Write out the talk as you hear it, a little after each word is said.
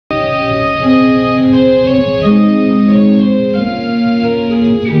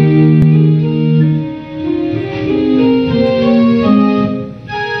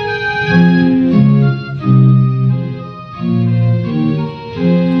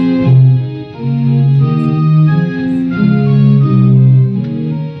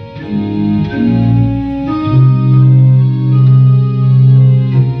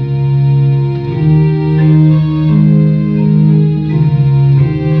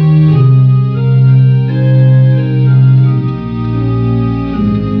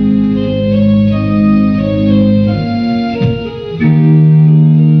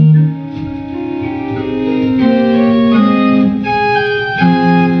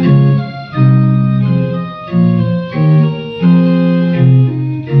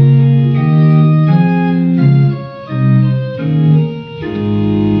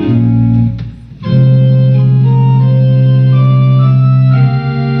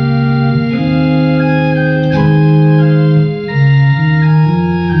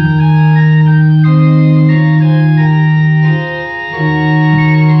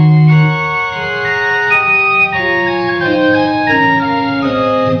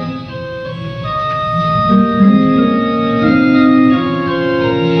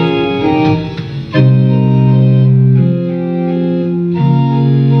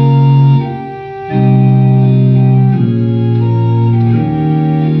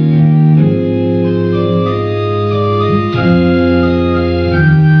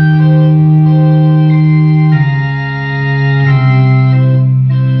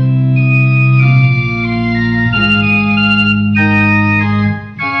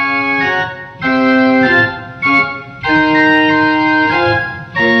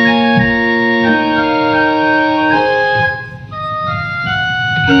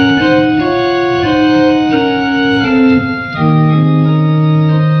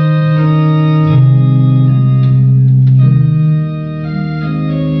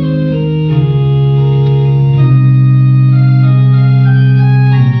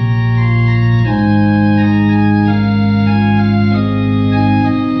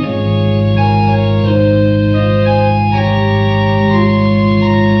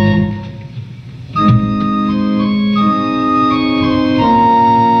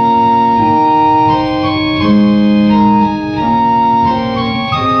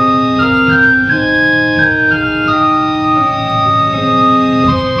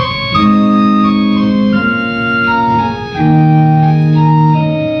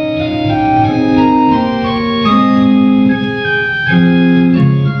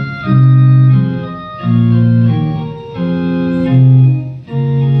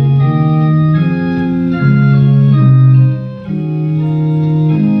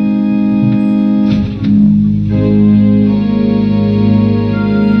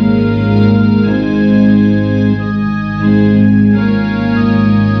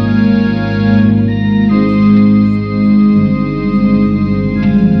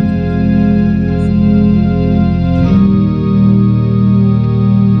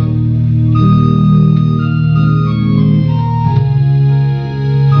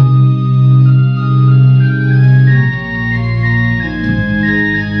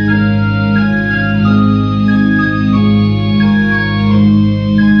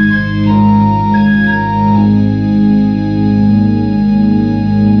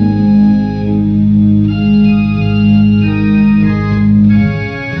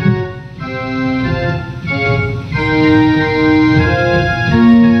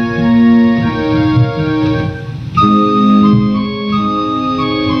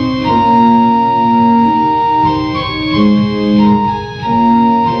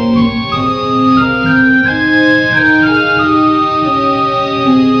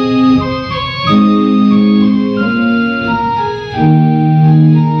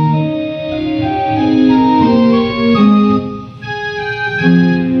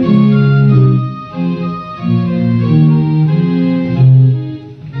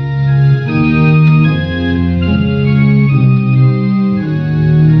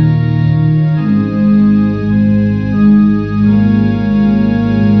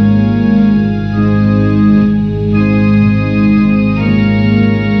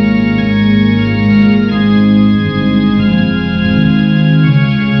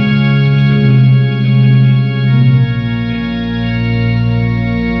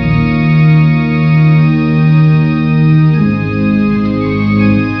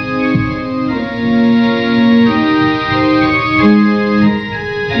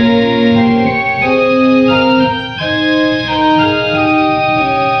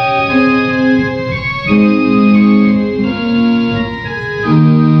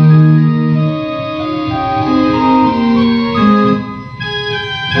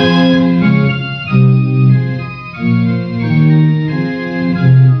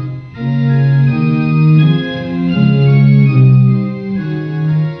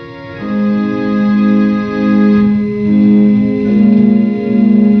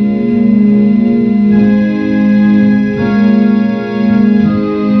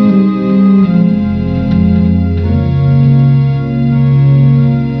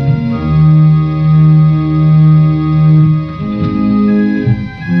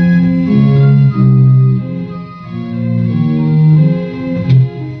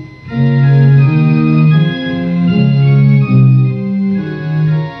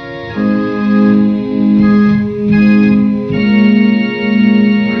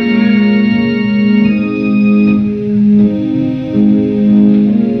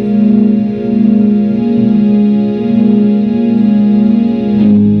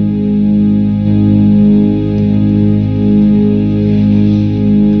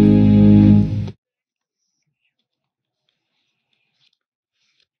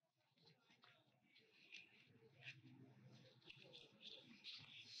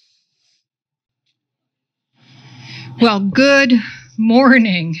Well, good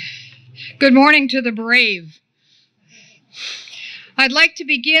morning. Good morning to the brave. I'd like to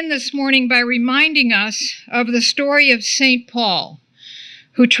begin this morning by reminding us of the story of St. Paul,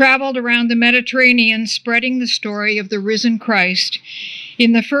 who traveled around the Mediterranean spreading the story of the risen Christ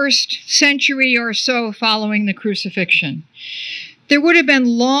in the first century or so following the crucifixion. There would have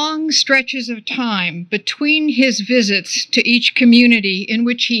been long stretches of time between his visits to each community in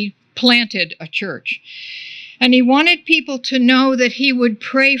which he planted a church. And he wanted people to know that he would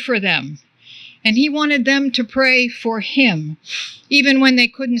pray for them. And he wanted them to pray for him, even when they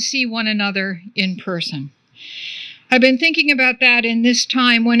couldn't see one another in person. I've been thinking about that in this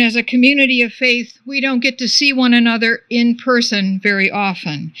time when, as a community of faith, we don't get to see one another in person very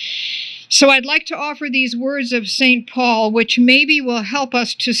often. So I'd like to offer these words of St. Paul, which maybe will help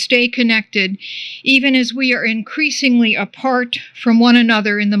us to stay connected, even as we are increasingly apart from one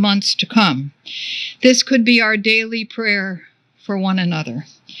another in the months to come. This could be our daily prayer for one another.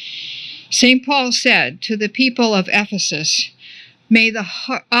 St. Paul said to the people of Ephesus, "May the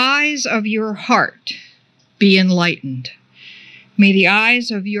eyes of your heart be enlightened. May the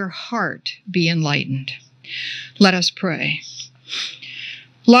eyes of your heart be enlightened." Let us pray.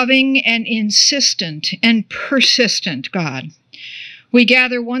 Loving and insistent and persistent God, we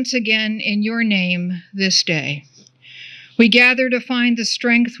gather once again in your name this day. We gather to find the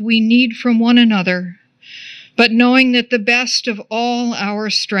strength we need from one another, but knowing that the best of all our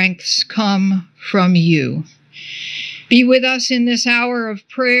strengths come from you. Be with us in this hour of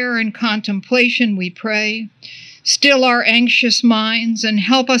prayer and contemplation, we pray. Still our anxious minds and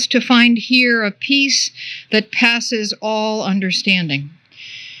help us to find here a peace that passes all understanding.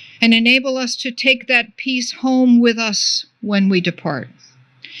 And enable us to take that peace home with us when we depart.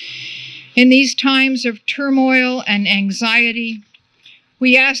 In these times of turmoil and anxiety,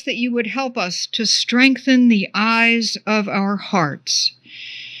 we ask that you would help us to strengthen the eyes of our hearts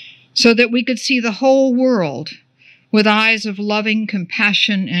so that we could see the whole world with eyes of loving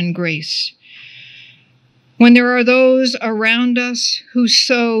compassion and grace. When there are those around us who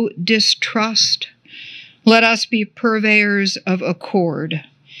sow distrust, let us be purveyors of accord.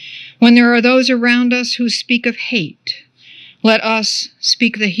 When there are those around us who speak of hate, let us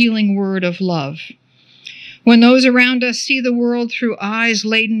speak the healing word of love. When those around us see the world through eyes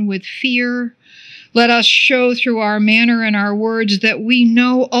laden with fear, let us show through our manner and our words that we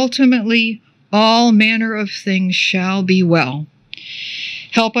know ultimately all manner of things shall be well.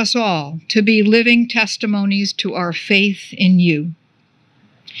 Help us all to be living testimonies to our faith in you.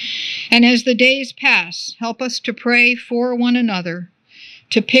 And as the days pass, help us to pray for one another,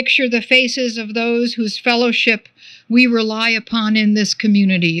 to picture the faces of those whose fellowship we rely upon in this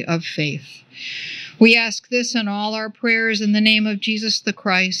community of faith. We ask this in all our prayers in the name of Jesus the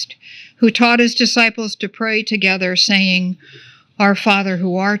Christ, who taught his disciples to pray together, saying, "Our Father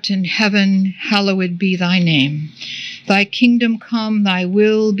who art in heaven, hallowed be thy name. Thy kingdom come, thy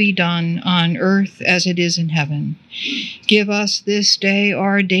will be done on earth as it is in heaven. Give us this day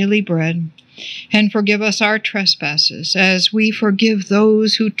our daily bread, and forgive us our trespasses, as we forgive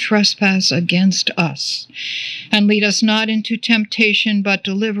those who trespass against us. And lead us not into temptation, but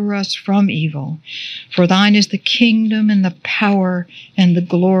deliver us from evil. For thine is the kingdom and the power and the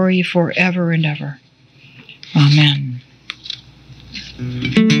glory forever and ever. Amen."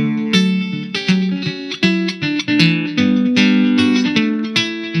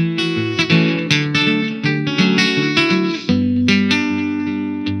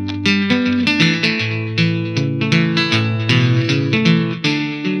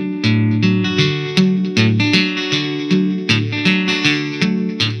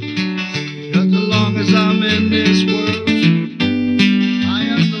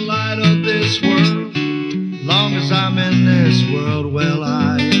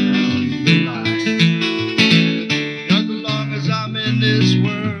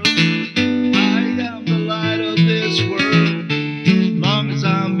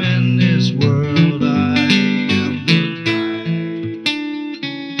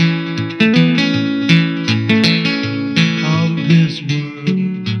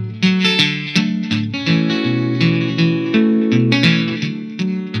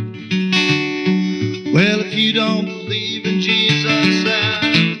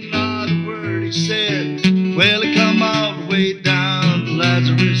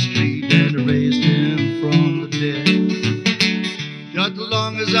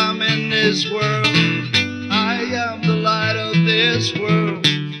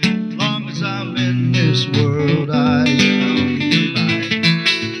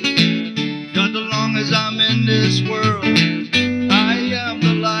 This world, I am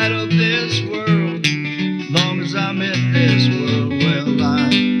the light of this world. Long as I'm in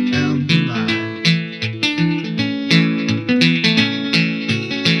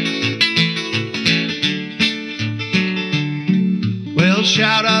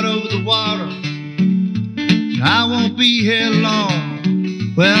shout out over the water, I won't be here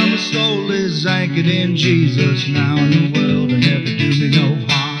long. Well, my soul is anchored in Jesus now, and the world will never do me no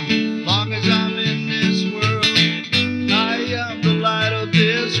harm. Long as I'm in this world, I am the light of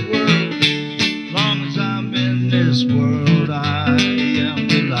this world. Long as I'm in this world, I am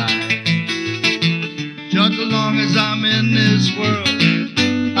the light. Just as long as I'm in this world,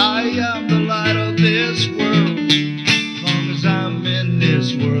 I am the light of this world. As long as I'm in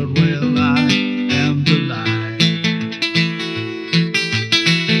this world, well, I am the light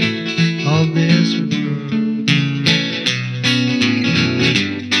of this world.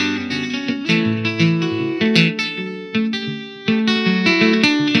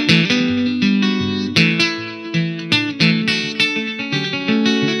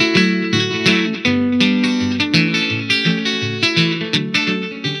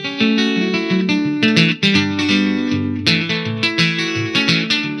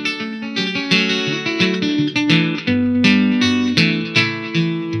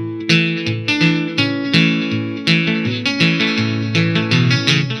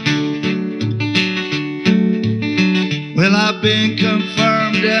 Well, I've been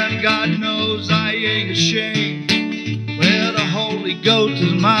confirmed and God knows I ain't ashamed. Well, the Holy Ghost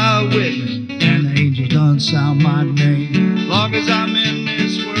is my witness and the angels done sound my name. Long as I'm in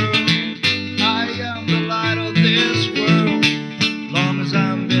this world, I am the light of this world. Long as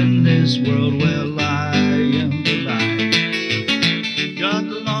I'm in this world, well, I am the light. Just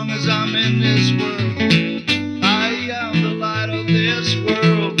as long as I'm in this world, I am the light of this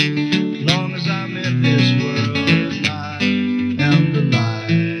world. Long as I'm in this world,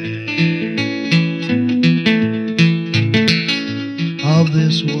 of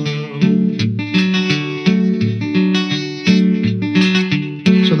this world.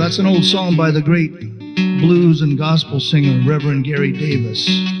 So that's an old song by the great blues and gospel singer Reverend Gary Davis.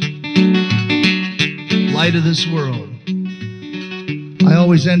 Light of this world. I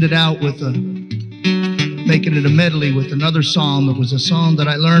always ended out with making it a medley with another song that was a song that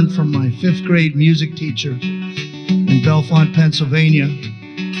I learned from my 5th grade music teacher in Bellefonte, Pennsylvania.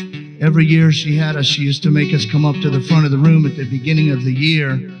 Every year she used to make us come up to the front of the room at the beginning of the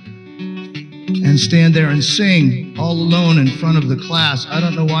year and stand there and sing all alone in front of the class. I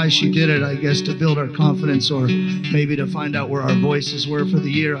don't know why she did it, I guess to build our confidence or maybe to find out where our voices were for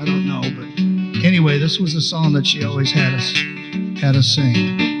the year, I don't know. But anyway, this was a song that she always had us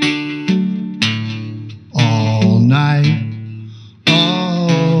sing. All night,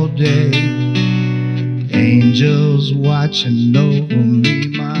 all day, angels watching over me,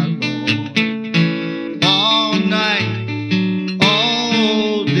 my Lord. All night,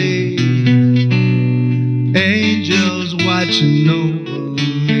 all day, angels watching over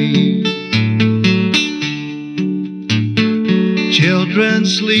me. Children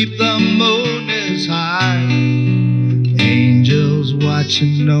sleep, the moon is high, angels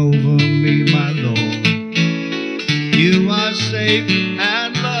watching over me, my Lord. You are safe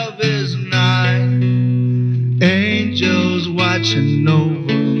and love is nigh, angels watching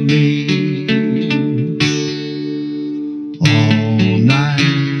over me. All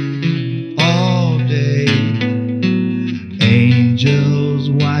night, all day, angels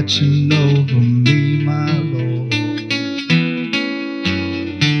watching over me, my Lord.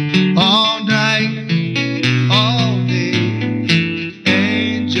 All night, all day,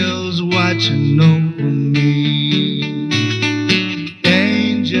 angels watching over me.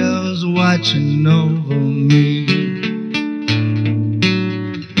 Angels watching over me.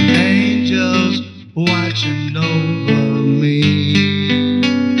 Angels watching over me.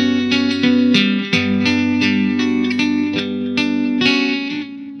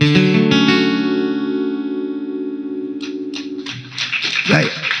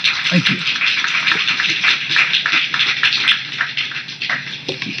 Right. Thank you.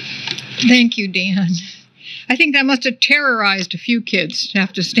 Thank you, Dan. I think that must have terrorized a few kids to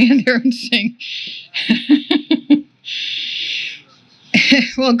have to stand there and sing.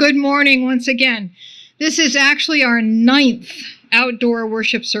 Well, good morning once again. This is actually our 9th outdoor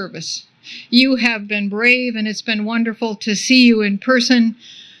worship service. You have been brave, and it's been wonderful to see you in person,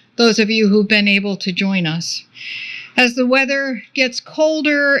 those of you who've been able to join us. As the weather gets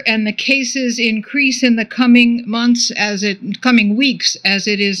colder and the cases increase in the coming weeks, as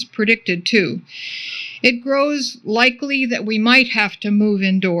it is predicted to, it grows likely that we might have to move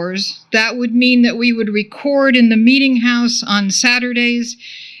indoors. That would mean that we would record in the meeting house on Saturdays,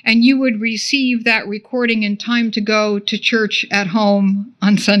 and you would receive that recording in time to go to church at home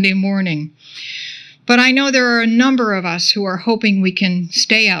on Sunday morning. But I know there are a number of us who are hoping we can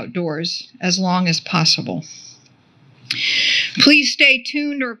stay outdoors as long as possible. Please stay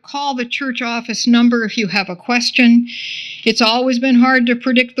tuned or call the church office number if you have a question. It's always been hard to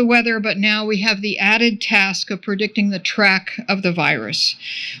predict the weather, but now we have the added task of predicting the track of the virus.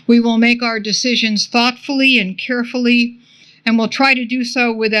 We will make our decisions thoughtfully and carefully, and we'll try to do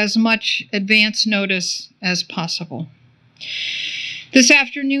so with as much advance notice as possible. This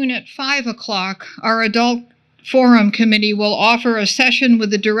afternoon at 5 o'clock, our Adult Forum Committee will offer a session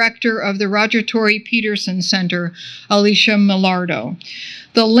with the director of the Roger Tory Peterson Center, Alicia Millardo.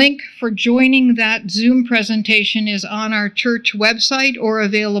 The link for joining that Zoom presentation is on our church website or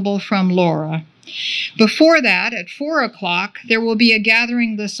available from Laura. Before that, at 4 o'clock, there will be a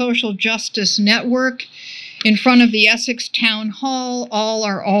gathering of the Social Justice Network in front of the Essex Town Hall. All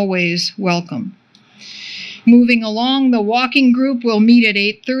are always welcome. Moving along, the walking group will meet at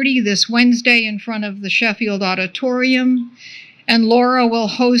 8:30 this Wednesday in front of the Sheffield Auditorium, and Laura will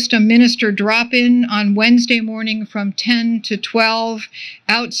host a minister drop-in on Wednesday morning from 10 to 12,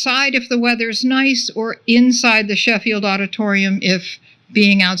 outside if the weather's nice, or inside the Sheffield Auditorium if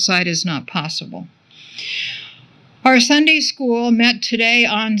being outside is not possible. Our Sunday school met today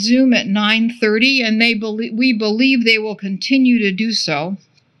on Zoom at 9:30, and we believe they will continue to do so.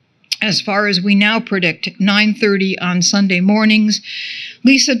 As far as we now predict, 9:30 on Sunday mornings.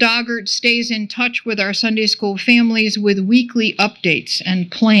 Lisa Doggart stays in touch with our Sunday school families with weekly updates and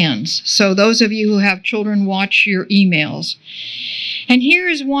plans. So those of you who have children, watch your emails. And here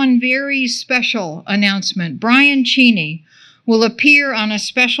is one very special announcement. Brian Cheney will appear on a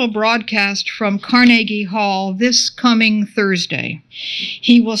special broadcast from Carnegie Hall this coming Thursday.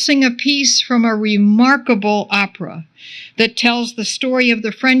 He will sing a piece from a remarkable opera that tells the story of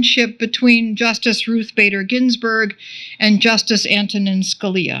the friendship between Justice Ruth Bader Ginsburg and Justice Antonin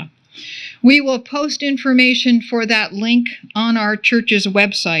Scalia. We will post information for that link on our church's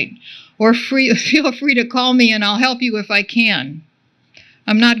website, or feel free to call me and I'll help you if I can.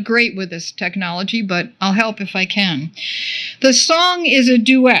 I'm not great with this technology, but I'll help if I can. The song is a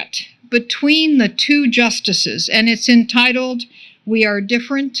duet between the two justices, and it's entitled, "We Are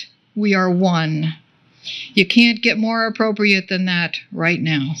Different, We Are One." You can't get more appropriate than that right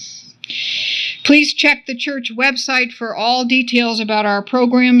now. Please check the church website for all details about our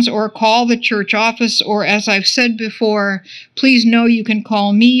programs, or call the church office, or as I've said before, please know you can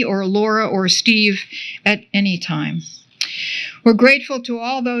call me or Laura or Steve at any time. We're grateful to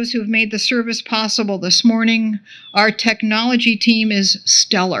all those who have made the service possible this morning. Our technology team is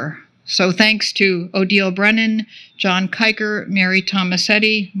stellar. So thanks to Odile Brennan, John Kiker, Mary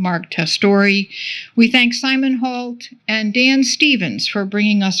Tomasetti, Mark Testori. We thank Simon Holt and Dan Stevens for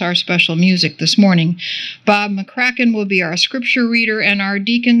bringing us our special music this morning. Bob McCracken will be our scripture reader, and our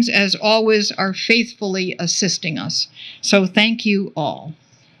deacons, as always, are faithfully assisting us. So thank you all.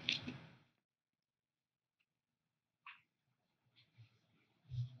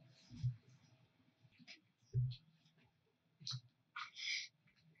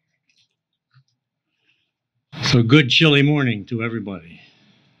 So good chilly morning to everybody.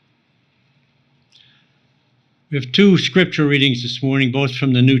 We have two scripture readings this morning, both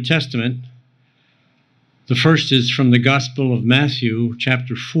from the New Testament. The first is from the Gospel of Matthew,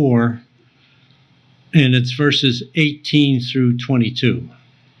 chapter 4, and it's verses 18 through 22.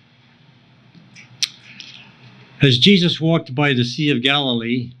 As Jesus walked by the Sea of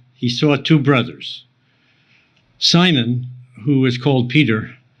Galilee, he saw two brothers, Simon, who was called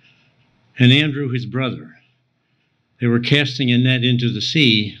Peter, and Andrew, his brother. They were casting a net into the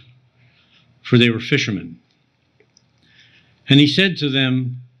sea, for they were fishermen. And he said to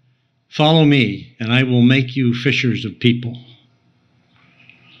them, "Follow me, and I will make you fishers of people."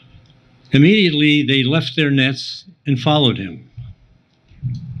 Immediately they left their nets and followed him.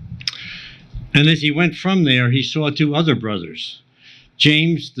 And as he went from there, he saw two other brothers,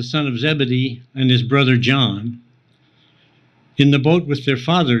 James, the son of Zebedee, and his brother John, in the boat with their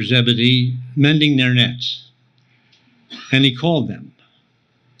father Zebedee, mending their nets. And he called them.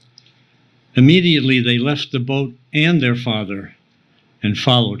 Immediately they left the boat and their father and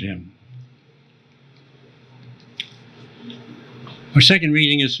followed him. Our second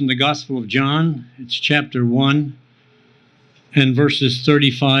reading is from the Gospel of John. It's chapter 1 and verses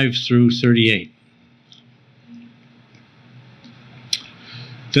 35 through 38.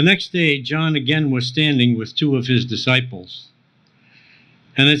 The next day, John again was standing with two of his disciples.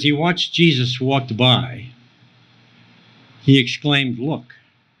 And as he watched Jesus walk by, he exclaimed, "Look,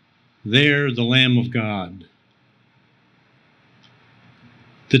 there the Lamb of God."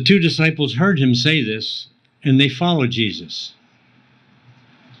 The two disciples heard him say this, and they followed Jesus.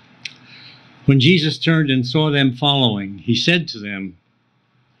 When Jesus turned and saw them following, he said to them,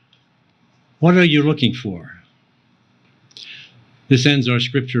 "What are you looking for?" This ends our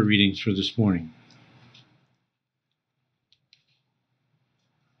scripture readings for this morning.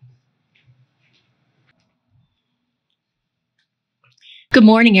 Good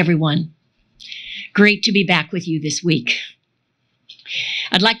morning, everyone. Great to be back with you this week.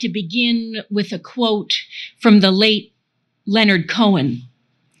 I'd like to begin with a quote from the late Leonard Cohen.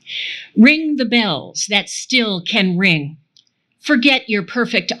 "Ring the bells that still can ring. Forget your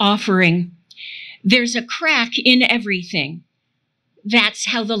perfect offering. There's a crack in everything. That's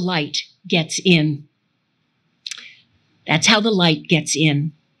how the light gets in." That's how the light gets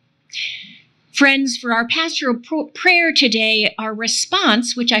in. Friends, for our pastoral prayer today, our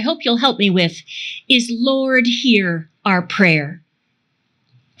response, which I hope you'll help me with, is "Lord, hear our prayer."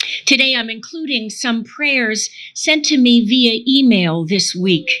 Today, I'm including some prayers sent to me via email this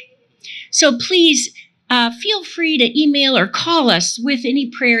week. So please feel free to email or call us with any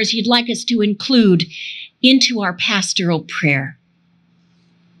prayers you'd like us to include into our pastoral prayer.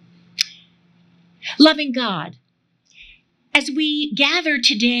 Loving God, as we gather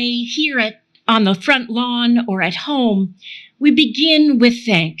today here on the front lawn or at home, we begin with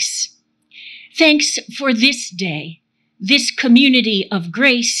thanks. Thanks for this day, this community of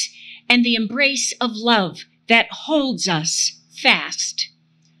grace, and the embrace of love that holds us fast.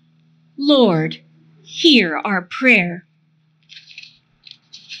 Lord, hear our prayer.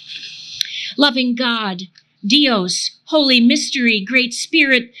 Loving God, Dios, Holy Mystery, Great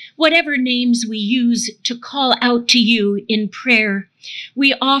Spirit, whatever names we use to call out to you in prayer,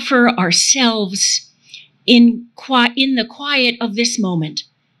 we offer ourselves in the quiet of this moment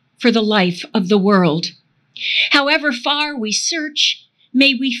for the life of the world. However far we search,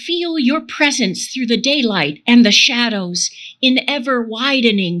 may we feel your presence through the daylight and the shadows in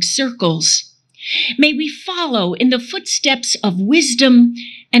ever-widening circles. May we follow in the footsteps of wisdom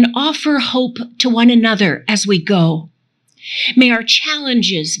and offer hope to one another as we go. May our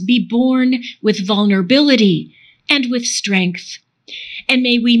challenges be borne with vulnerability and with strength. And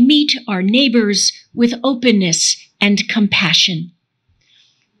may we meet our neighbors with openness and compassion.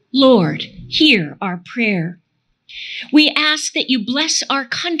 Lord, hear our prayer. We ask that you bless our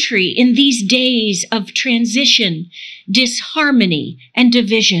country in these days of transition, disharmony, and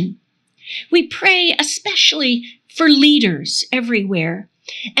division. We pray especially for leaders everywhere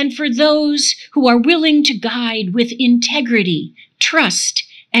and for those who are willing to guide with integrity, trust,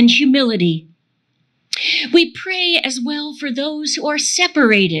 and humility. We pray as well for those who are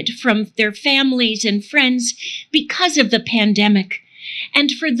separated from their families and friends because of the pandemic,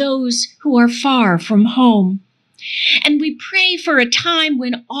 and for those who are far from home. And we pray for a time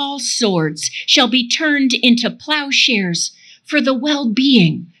when all swords shall be turned into plowshares for the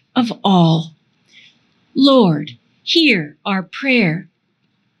well-being of all. Lord, hear our prayer.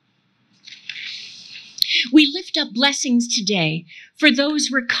 We lift up blessings today for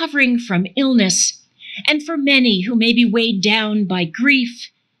those recovering from illness and for many who may be weighed down by grief,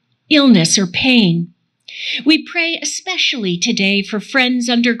 illness, or pain. We pray especially today for friends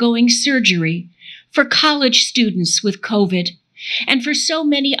undergoing surgery, for college students with COVID, and for so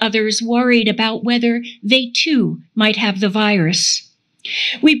many others worried about whether they too might have the virus.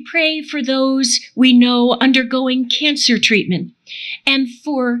 We pray for those we know undergoing cancer treatment and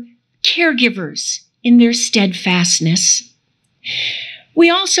for caregivers in their steadfastness. We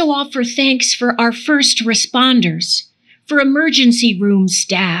also offer thanks for our first responders, for emergency room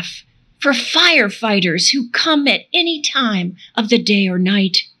staff, for firefighters who come at any time of the day or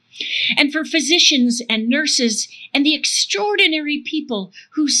night, and for physicians and nurses and the extraordinary people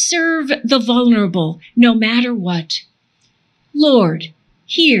who serve the vulnerable no matter what. Lord,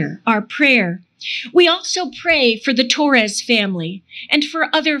 hear our prayer. We also pray for the Torres family and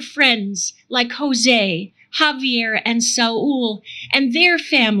for other friends like Jose, Javier, and Saul, and their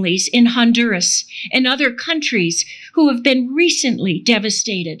families in Honduras and other countries who have been recently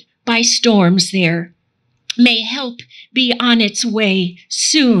devastated by storms there. May help be on its way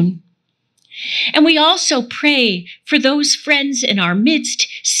soon. And we also pray for those friends in our midst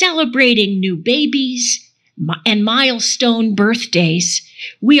celebrating new babies and milestone birthdays.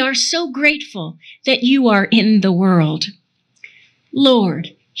 We are so grateful that you are in the world.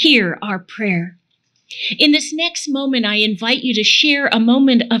 Lord, hear our prayer. In this next moment, I invite you to share a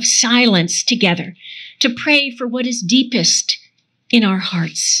moment of silence together to pray for what is deepest in our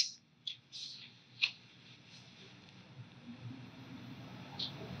hearts.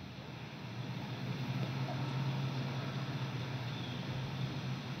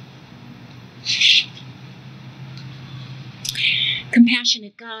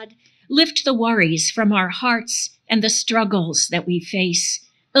 Compassionate God, lift the worries from our hearts and the struggles that we face.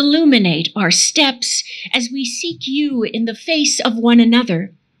 Illuminate our steps as we seek you in the face of one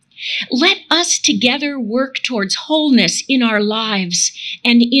another. Let us together work towards wholeness in our lives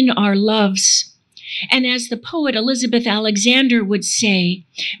and in our loves. And as the poet Elizabeth Alexander would say,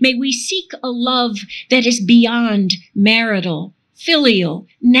 may we seek a love that is beyond marital, filial,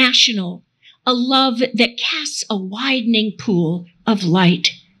 national, a love that casts a widening pool of light.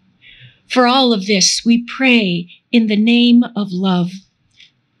 For all of this, we pray in the name of love.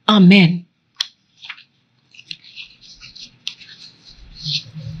 Amen.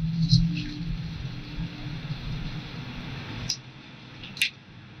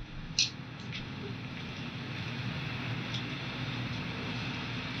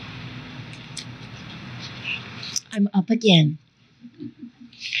 I'm up again.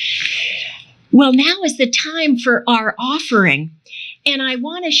 Well, now is the time for our offering. And I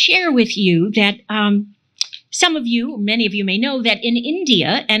want to share with you that some of you, many of you may know that in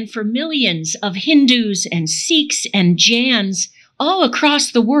India and for millions of Hindus and Sikhs and Jains all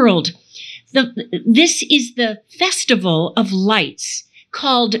across the world, this is the festival of lights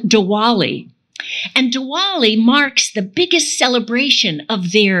called Diwali. And Diwali marks the biggest celebration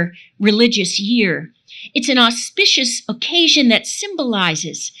of their religious year. It's an auspicious occasion that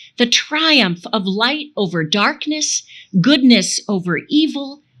symbolizes the triumph of light over darkness, goodness over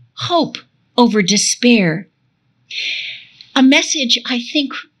evil, hope over despair. A message I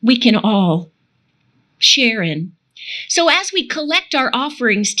think we can all share in. So as we collect our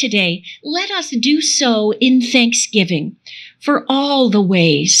offerings today, let us do so in thanksgiving for all the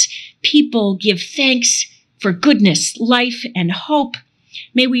ways people give thanks for goodness, life, and hope.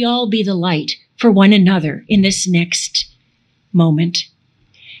 May we all be the light for one another in this next moment.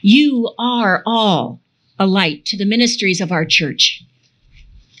 You are all a light to the ministries of our church.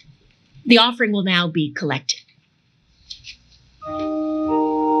 The offering will now be collected.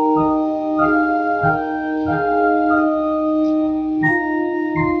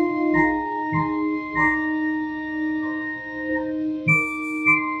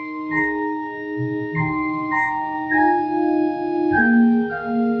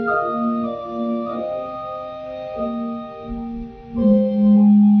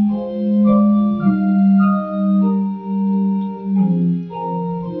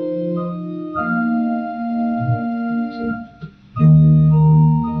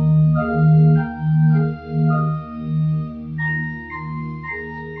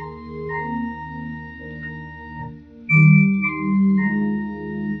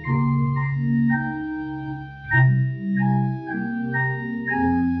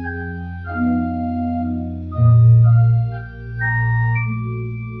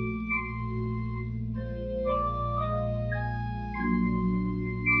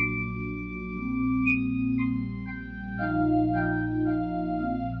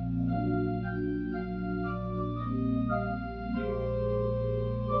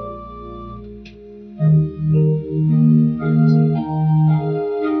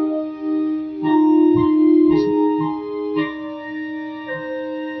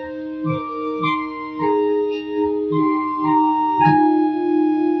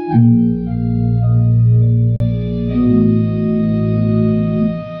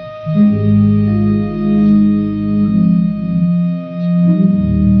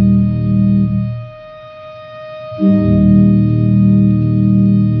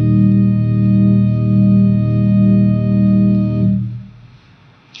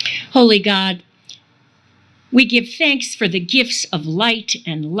 Holy God, we give thanks for the gifts of light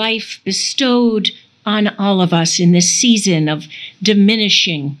and life bestowed on all of us in this season of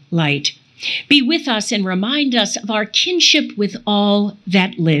diminishing light. Be with us and remind us of our kinship with all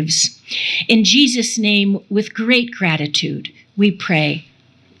that lives. In Jesus' name, with great gratitude, we pray.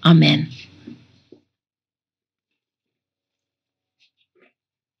 Amen.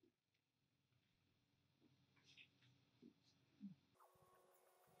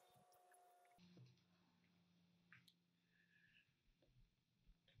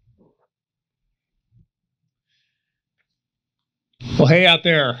 Well, hey out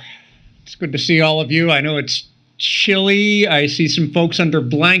there. It's good to see all of you. I know it's chilly. I see some folks under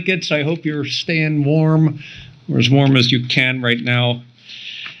blankets. I hope you're staying warm, or as warm as you can right now.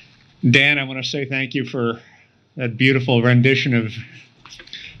 Dan, I want to say thank you for that beautiful rendition of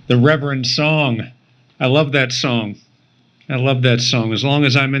the Reverend song. I love that song. I love that song. As long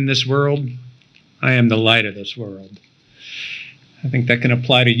as I'm in this world, I am the light of this world. I think that can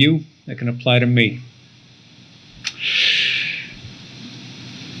apply to you. That can apply to me.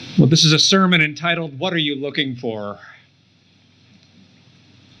 Well, this is a sermon entitled, What Are You Looking For?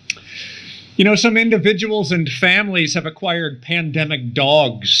 You know, some individuals and families have acquired pandemic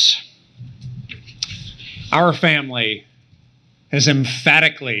dogs. Our family has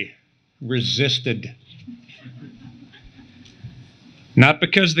emphatically resisted. Not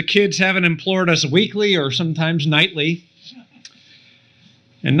because the kids haven't implored us weekly or sometimes nightly,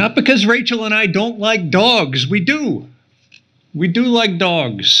 and not because Rachel and I don't like dogs. We do. We do like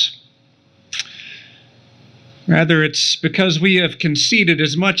dogs. Rather, it's because we have conceded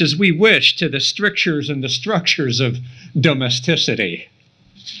as much as we wish to the strictures and the structures of domesticity.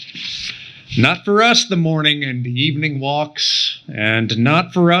 Not for us the morning and evening walks, and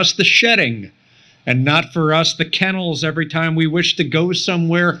not for us the shedding, and not for us the kennels every time we wish to go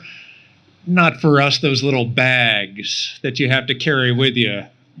somewhere, not for us those little bags that you have to carry with you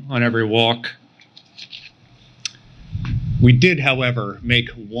on every walk. We did, however, make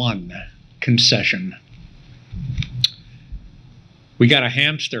one concession. We got a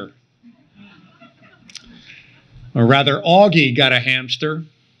hamster. Or rather, Augie got a hamster.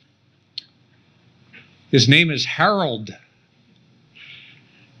 His name is Harold.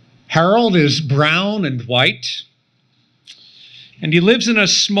 Harold is brown and white, and he lives in a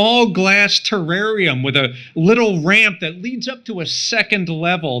small glass terrarium with a little ramp that leads up to a second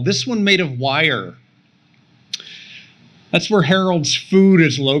level, this one made of wire. That's where Harold's food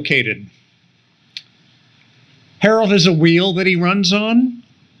is located. Harold has a wheel that he runs on.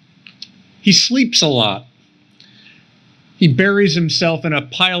 He sleeps a lot. He buries himself in a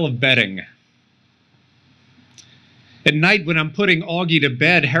pile of bedding. At night, when I'm putting Augie to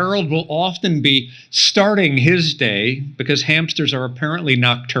bed, Harold will often be starting his day because hamsters are apparently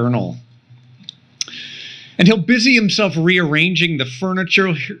nocturnal. And he'll busy himself rearranging the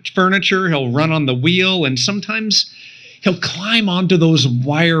furniture. He'll run on the wheel, and sometimes he'll climb onto those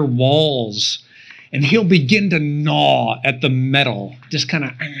wire walls, and he'll begin to gnaw at the metal, just kind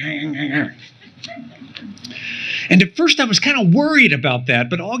of. And at first I was kind of worried about that,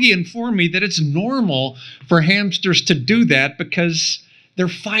 but Augie informed me that it's normal for hamsters to do that because they're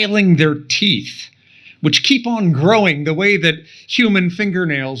filing their teeth, which keep on growing the way that human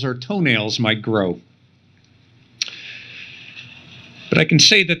fingernails or toenails might grow. But I can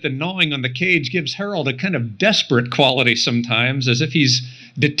say that the gnawing on the cage gives Harold a kind of desperate quality sometimes, as if he's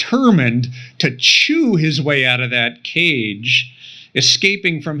determined to chew his way out of that cage,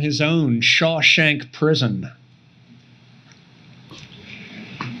 escaping from his own Shawshank prison.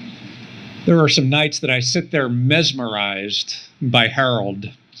 There are some nights that I sit there mesmerized by Harold.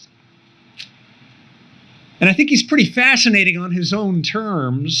 And I think he's pretty fascinating on his own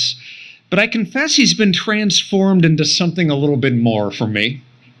terms, but I confess he's been transformed into something a little bit more for me.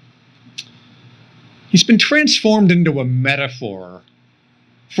 He's been transformed into a metaphor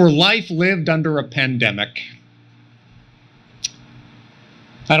for life lived under a pandemic.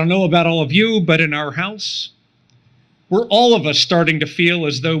 I don't know about all of you, but in our house, we're all of us starting to feel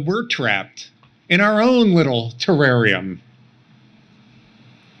as though we're trapped in our own little terrarium.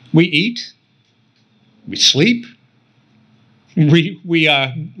 We eat, we sleep, we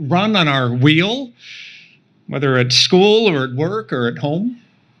run on our wheel, whether at school or at work or at home.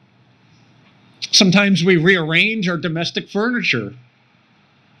 Sometimes we rearrange our domestic furniture.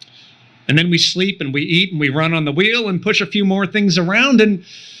 And then we sleep and we eat and we run on the wheel and push a few more things around, and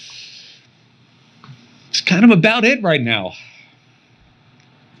it's kind of about it right now.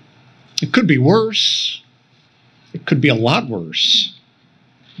 It could be worse. It could be a lot worse.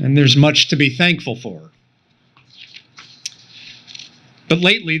 And there's much to be thankful for. But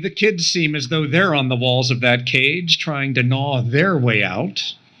lately, the kids seem as though they're on the walls of that cage, trying to gnaw their way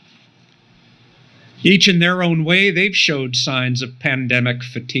out. Each in their own way, they've showed signs of pandemic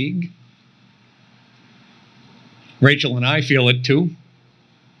fatigue. Rachel and I feel it too.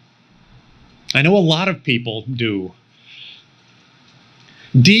 I know a lot of people do.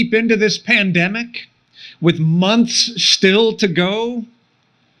 Deep into this pandemic, with months still to go,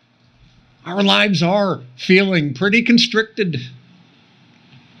 our lives are feeling pretty constricted.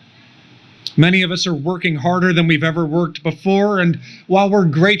 Many of us are working harder than we've ever worked before, and while we're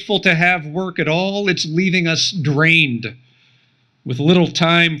grateful to have work at all, it's leaving us drained, with little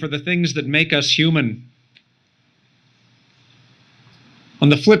time for the things that make us human. On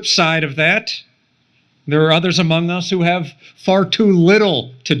the flip side of that, there are others among us who have far too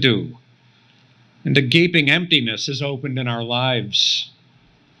little to do, and a gaping emptiness is opened in our lives.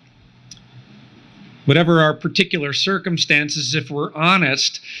 Whatever our particular circumstances, if we're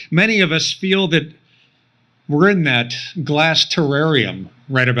honest, many of us feel that we're in that glass terrarium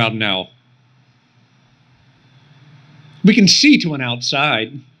right about now. We can see to an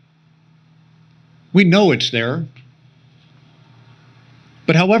outside. We know it's there.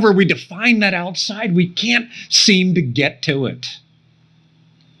 But however we define that outside, we can't seem to get to it.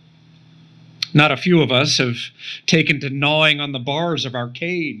 Not a few of us have taken to gnawing on the bars of our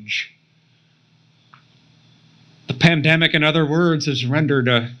cage. The pandemic, in other words, has rendered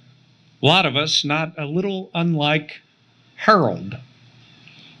a lot of us not a little unlike Harold.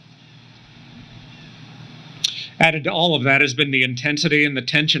 Added to all of that has been the intensity and the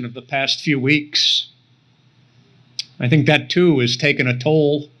tension of the past few weeks. I think that too has taken a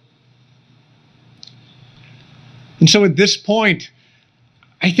toll. And so at this point,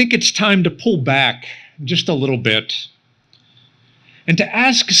 I think it's time to pull back just a little bit and to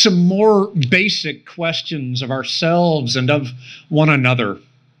ask some more basic questions of ourselves and of one another.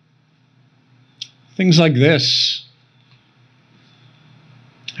 Things like this.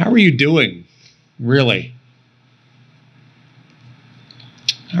 How are you doing, really?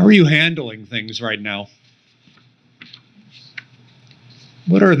 How are you handling things right now?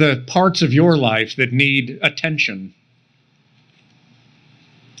 What are the parts of your life that need attention?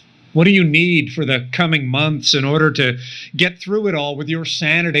 What do you need for the coming months in order to get through it all with your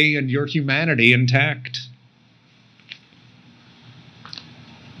sanity and your humanity intact?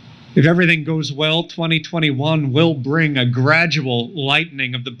 If everything goes well, 2021 will bring a gradual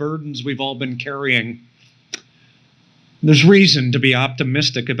lightening of the burdens we've all been carrying. There's reason to be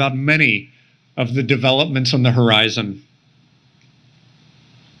optimistic about many of the developments on the horizon.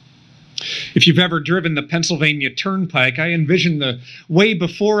 If you've ever driven the Pennsylvania Turnpike, I envision the way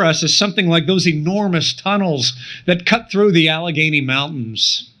before us as something like those enormous tunnels that cut through the Allegheny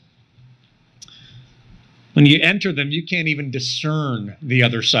Mountains. When you enter them, you can't even discern the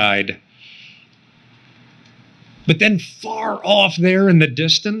other side. But then far off there in the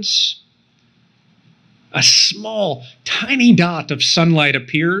distance, a small, tiny dot of sunlight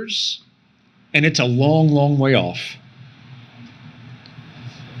appears, and it's a long, long way off.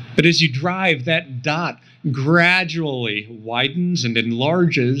 But as you drive, that dot gradually widens and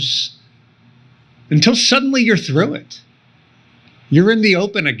enlarges until suddenly you're through it. You're in the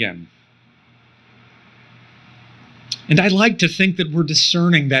open again. And I like to think that we're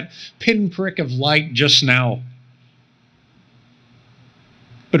discerning that pinprick of light just now.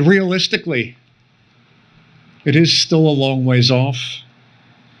 But realistically, it is still a long ways off.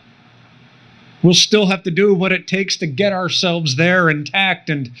 We'll still have to do what it takes to get ourselves there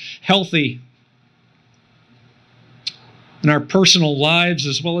intact and healthy. In our personal lives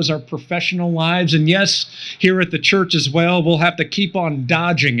as well as our professional lives. And yes, here at the church as well, we'll have to keep on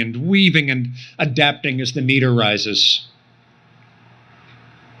dodging and weaving and adapting as the need arises.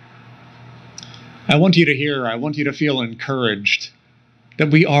 I want you to feel encouraged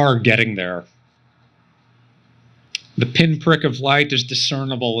that we are getting there. The pinprick of light is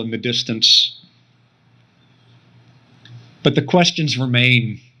discernible in the distance. But the questions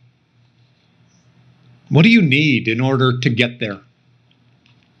remain. What do you need in order to get there?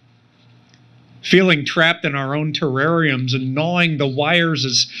 Feeling trapped in our own terrariums and gnawing the wires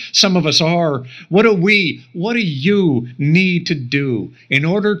as some of us are, what do you need to do in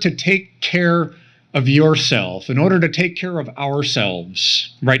order to take care of yourself, in order to take care of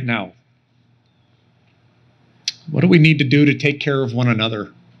ourselves right now? What do we need to do to take care of one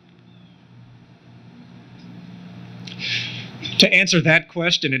another? To answer that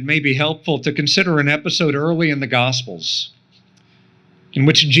question, it may be helpful to consider an episode early in the Gospels in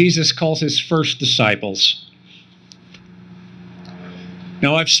which Jesus calls his first disciples.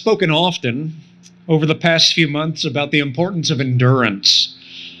 Now, I've spoken often over the past few months about the importance of endurance,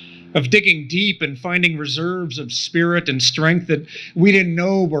 of digging deep and finding reserves of spirit and strength that we didn't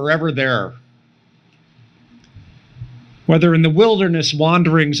know were ever there. Whether in the wilderness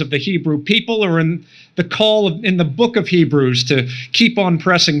wanderings of the Hebrew people or in the call in the book of Hebrews to keep on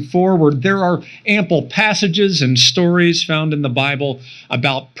pressing forward, there are ample passages and stories found in the Bible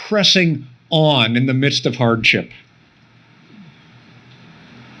about pressing on in the midst of hardship.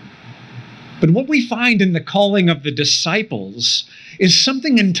 But what we find in the calling of the disciples is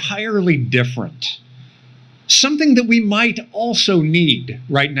something entirely different, something that we might also need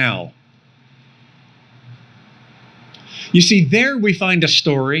right now. You see, there we find a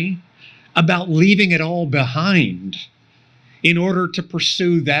story about leaving it all behind in order to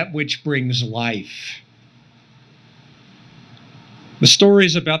pursue that which brings life. The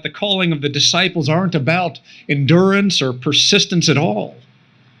stories about the calling of the disciples aren't about endurance or persistence at all.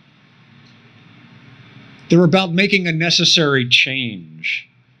 They're about making a necessary change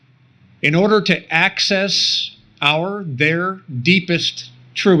in order to access their deepest,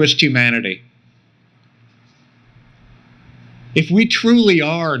 truest humanity. If we truly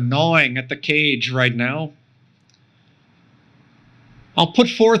are gnawing at the cage right now, I'll put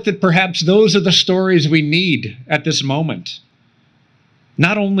forth that perhaps those are the stories we need at this moment.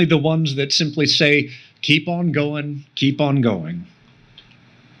 Not only the ones that simply say, keep on going, keep on going.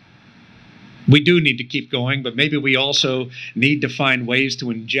 We do need to keep going, but maybe we also need to find ways to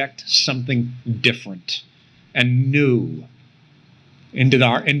inject something different and new into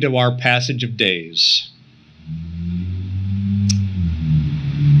our passage of days.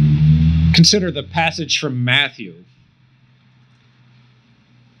 Consider the passage from Matthew.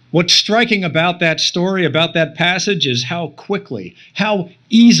 What's striking about that story, about that passage, is how quickly, how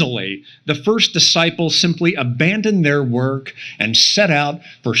easily the first disciples simply abandoned their work and set out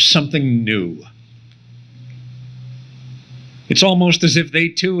for something new. It's almost as if they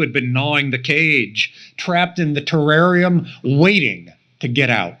too had been gnawing the cage, trapped in the terrarium, waiting to get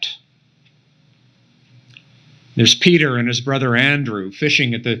out. There's Peter and his brother Andrew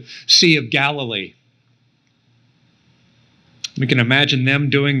fishing at the Sea of Galilee. We can imagine them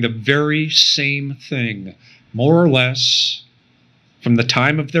doing the very same thing, more or less, from the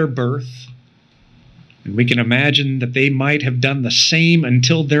time of their birth. And we can imagine that they might have done the same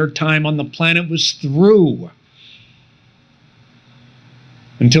until their time on the planet was through.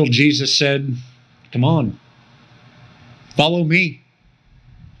 Until Jesus said, "Come on, follow me."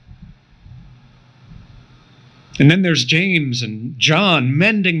 And then there's James and John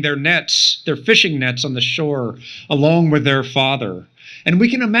mending their nets, their fishing nets on the shore, along with their father. And we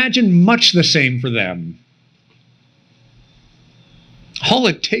can imagine much the same for them. All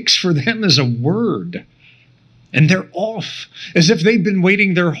it takes for them is a word, and they're off, as if they've been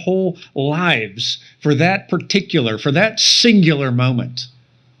waiting their whole lives for that particular, for that singular moment.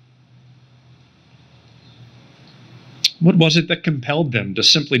 What was it that compelled them to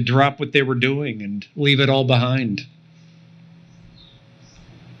simply drop what they were doing and leave it all behind?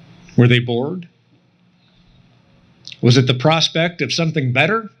 Were they bored? Was it the prospect of something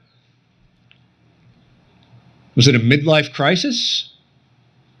better? Was it a midlife crisis?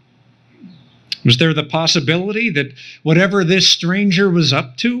 Was there the possibility that whatever this stranger was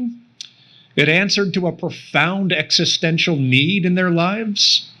up to, it answered to a profound existential need in their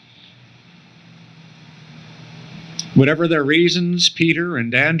lives? Whatever their reasons, Peter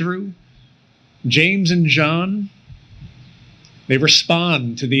and Andrew, James and John, they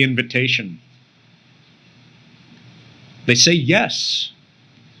respond to the invitation. They say yes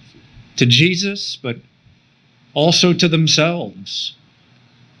to Jesus, but also to themselves.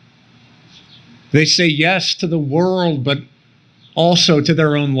 They say yes to the world, but also to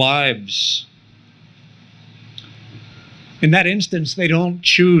their own lives. In that instance, they don't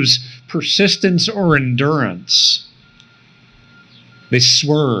choose persistence or endurance. They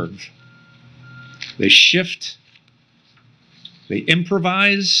swerve, they shift, they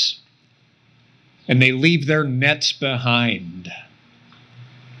improvise, and they leave their nets behind.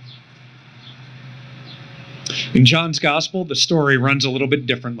 In John's Gospel, the story runs a little bit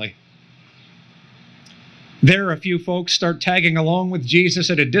differently. There, a few folks start tagging along with Jesus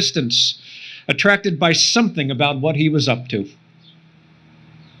at a distance, attracted by something about what he was up to.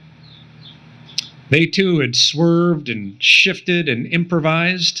 They too had swerved and shifted and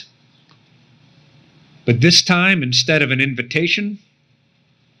improvised. But this time, instead of an invitation,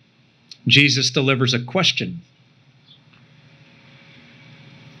 Jesus delivers a question.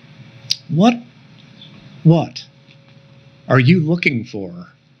 What are you looking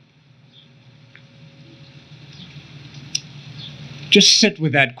for? Just sit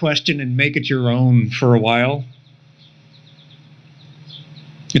with that question and make it your own for a while.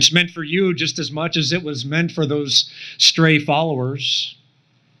 It's meant for you just as much as it was meant for those stray followers.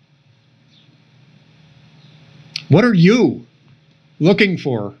 What are you looking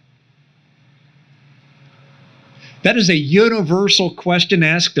for? That is a universal question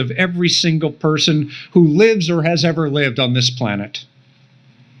asked of every single person who lives or has ever lived on this planet.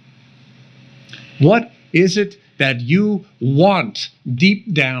 What is it that you want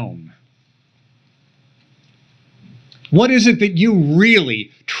deep down? What is it that you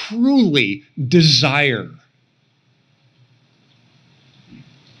really, truly desire?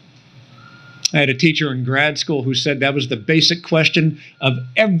 I had a teacher in grad school who said that was the basic question of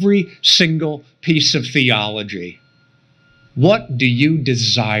every single piece of theology. What do you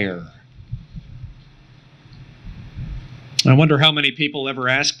desire? I wonder how many people ever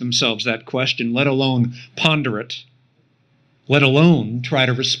ask themselves that question, let alone ponder it, let alone try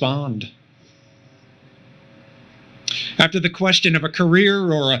to respond. After the question of a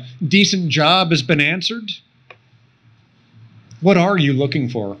career or a decent job has been answered, what are you looking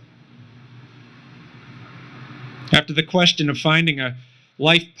for? After the question of finding a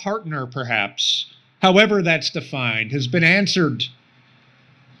life partner, perhaps, however that's defined, has been answered,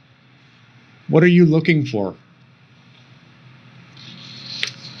 What are you looking for?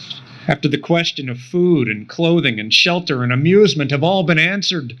 After the question of food and clothing and shelter and amusement have all been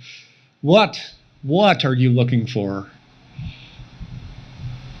answered, what are you looking for?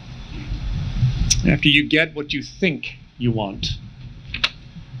 After you get what you think you want,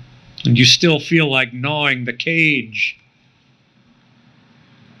 and you still feel like gnawing the cage,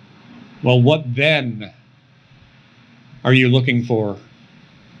 well, what then are you looking for?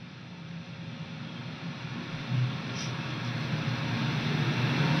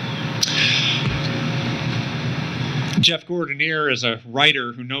 Jeff Gordonier is a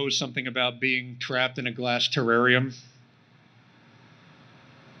writer who knows something about being trapped in a glass terrarium.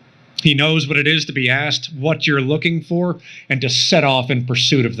 He knows what it is to be asked what you're looking for and to set off in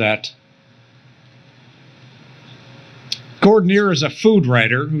pursuit of that. Gordonier is a food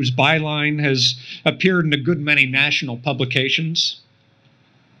writer whose byline has appeared in a good many national publications.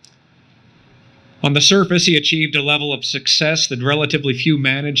 On the surface, he achieved a level of success that relatively few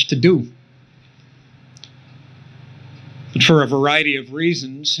managed to do. But for a variety of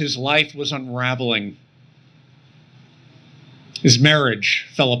reasons, his life was unraveling. His marriage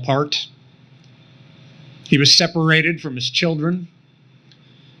fell apart. He was separated from his children.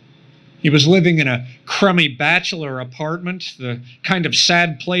 He was living in a crummy bachelor apartment, the kind of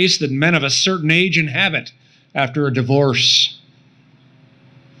sad place that men of a certain age inhabit after a divorce.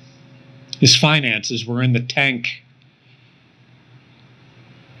 His finances were in the tank.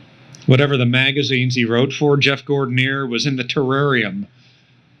 Whatever the magazines he wrote for, Jeff Gordonier was in the terrarium,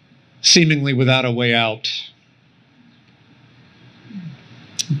 seemingly without a way out.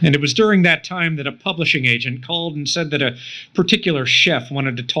 And it was during that time that a publishing agent called and said that a particular chef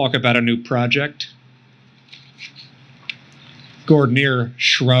wanted to talk about a new project. Gordonier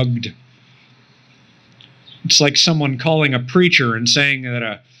shrugged. It's like someone calling a preacher and saying that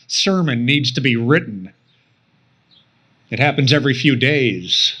a sermon needs to be written. It happens every few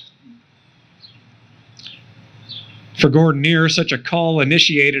days. For Gordonier, such a call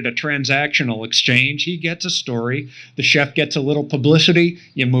initiated a transactional exchange. He gets a story, the chef gets a little publicity,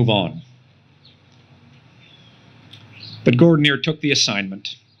 you move on. But Gordonier took the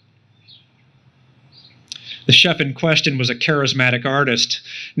assignment. The chef in question was a charismatic artist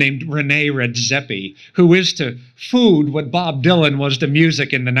named Rene Redzepi, who is to food what Bob Dylan was to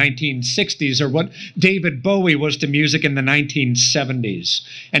music in the 1960s or what David Bowie was to music in the 1970s.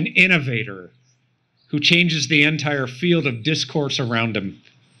 An innovator who changes the entire field of discourse around him.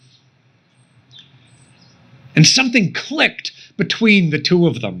 And something clicked between the two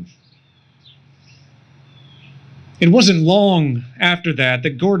of them. It wasn't long after that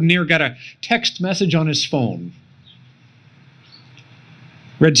Gordonier got a text message on his phone.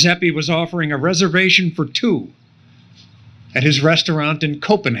 Redzepi was offering a reservation for 2 at his restaurant in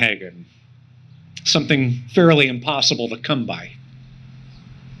Copenhagen, something fairly impossible to come by.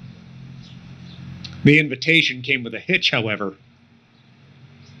 The invitation came with a hitch, however.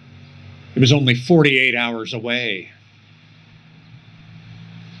 It was only 48 hours away.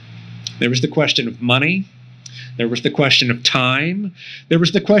 There was the question of money. There was the question of time. There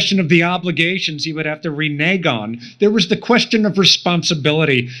was the question of the obligations he would have to renege on. There was the question of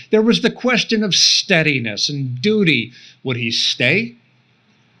responsibility. There was the question of steadiness and duty. Would he stay?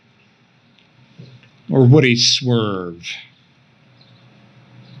 Or would he swerve?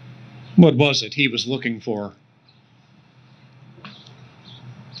 What was it he was looking for?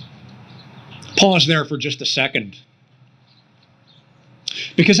 Pause there for just a second.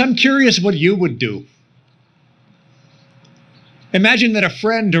 Because I'm curious what you would do. Imagine that a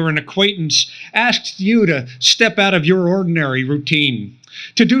friend or an acquaintance asked you to step out of your ordinary routine,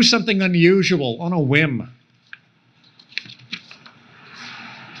 to do something unusual on a whim.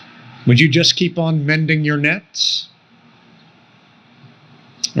 Would you just keep on mending your nets?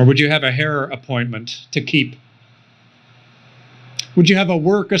 Or would you have a hair appointment to keep? Would you have a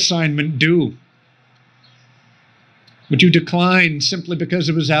work assignment due? Would you decline simply because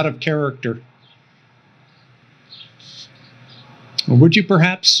it was out of character? Or would you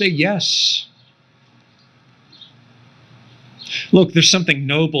perhaps say yes? Look, there's something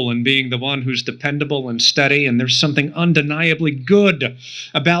noble in being the one who's dependable and steady, and there's something undeniably good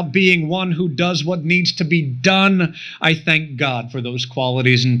about being one who does what needs to be done. I thank God for those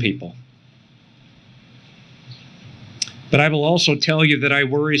qualities in people. But I will also tell you that I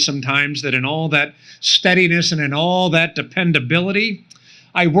worry sometimes that in all that steadiness and in all that dependability,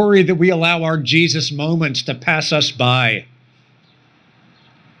 I worry that we allow our Jesus moments to pass us by.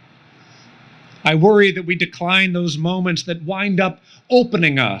 I worry that we decline those moments that wind up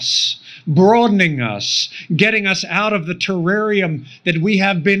opening us, broadening us, getting us out of the terrarium that we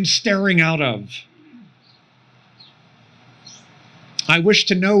have been staring out of. I wish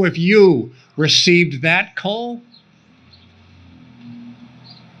to know if you received that call.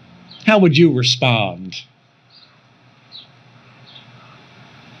 How would you respond?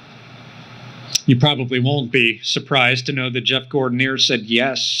 You probably won't be surprised to know that Jeff Gordonier said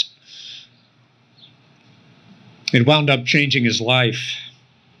yes. It wound up changing his life.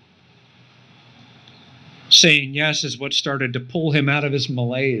 Saying yes is what started to pull him out of his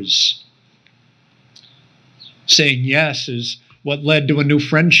malaise. Saying yes is what led to a new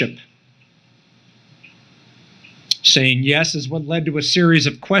friendship. Saying yes is what led to a series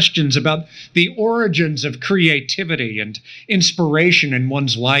of questions about the origins of creativity and inspiration in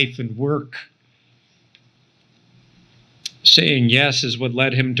one's life and work. Saying yes is what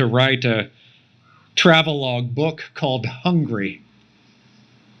led him to write a travelogue book called Hungry.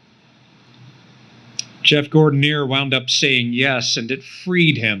 Jeff Gordonier wound up saying yes, and it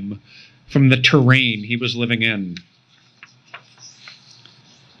freed him from the terrain he was living in.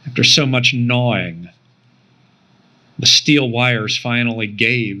 After so much gnawing, the steel wires finally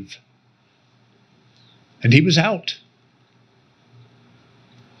gave, and he was out.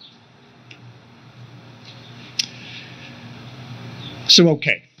 So,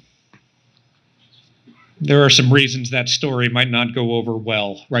 okay. There are some reasons that story might not go over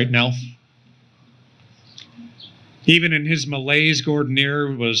well right now. Even in his malaise,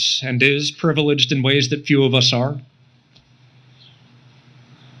 Gordonier was and is privileged in ways that few of us are.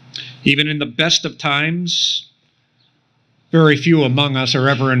 Even in the best of times, very few among us are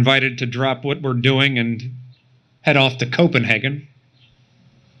ever invited to drop what we're doing and head off to Copenhagen.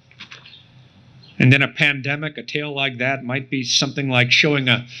 And in a pandemic, a tale like that might be something like showing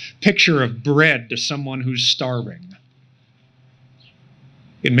a picture of bread to someone who's starving.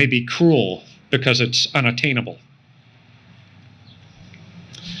 It may be cruel because it's unattainable.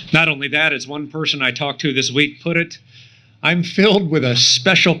 Not only that, as one person I talked to this week put it, I'm filled with a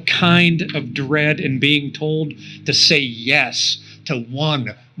special kind of dread in being told to say yes to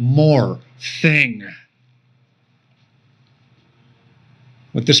one more thing.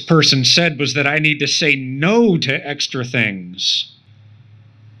 What this person said was that I need to say no to extra things.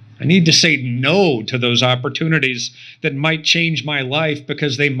 I need to say no to those opportunities that might change my life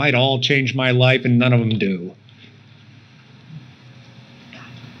because they might all change my life and none of them do.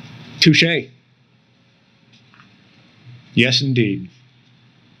 Touché. Yes, indeed.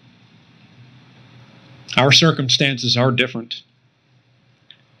 Our circumstances are different.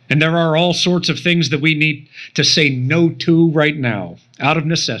 And there are all sorts of things that we need to say no to right now, out of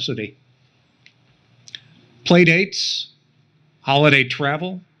necessity. Play dates, holiday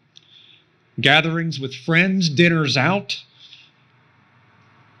travel, gatherings with friends, dinners out.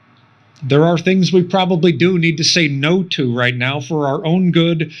 There are things we probably do need to say no to right now for our own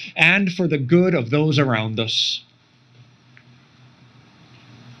good and for the good of those around us.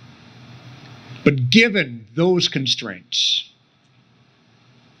 But given those constraints,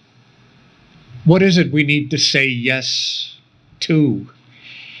 what is it we need to say yes to?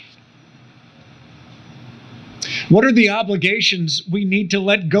 What are the obligations we need to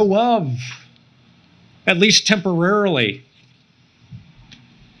let go of, at least temporarily,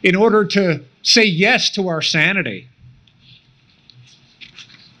 in order to say yes to our sanity?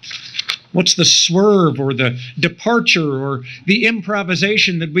 What's the swerve or the departure or the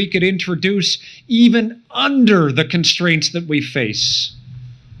improvisation that we could introduce even under the constraints that we face?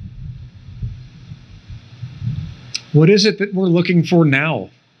 What is it that we're looking for now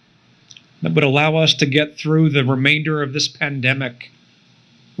that would allow us to get through the remainder of this pandemic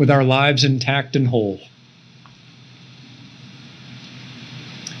with our lives intact and whole?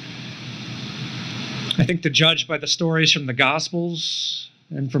 I think to judge by the stories from the Gospels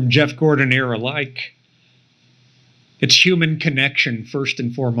and from Jeff Gordonier alike, it's human connection first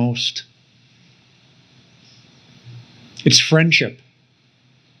and foremost. It's friendship.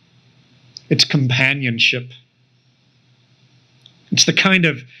 It's companionship. It's the kind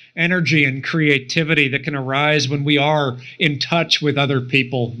of energy and creativity that can arise when we are in touch with other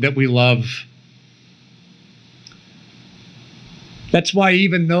people that we love. That's why,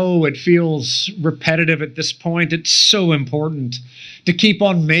 even though it feels repetitive at this point, it's so important to keep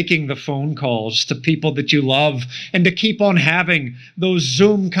on making the phone calls to people that you love and to keep on having those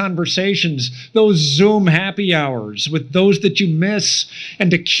Zoom conversations, those Zoom happy hours with those that you miss,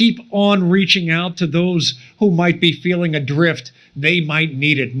 and to keep on reaching out to those who might be feeling adrift. They might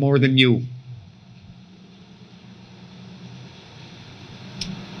need it more than you.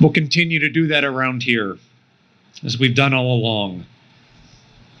 We'll continue to do that around here, as we've done all along.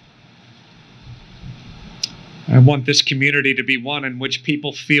 I want this community to be one in which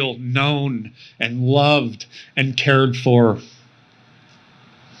people feel known and loved and cared for.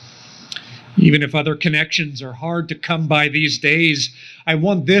 Even if other connections are hard to come by these days, I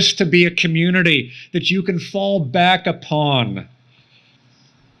want this to be a community that you can fall back upon.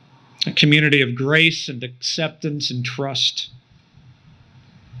 A community of grace and acceptance and trust.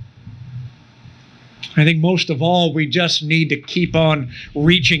 I think most of all, we just need to keep on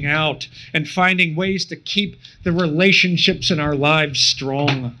reaching out and finding ways to keep the relationships in our lives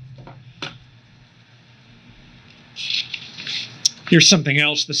strong. Here's something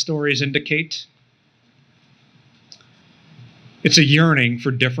else the stories indicate. It's a yearning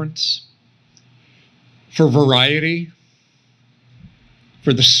for difference, for variety,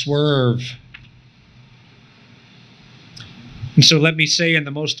 for the swerve. And so let me say in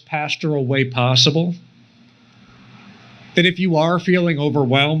the most pastoral way possible that if you are feeling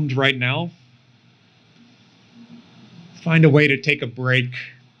overwhelmed right now, find a way to take a break.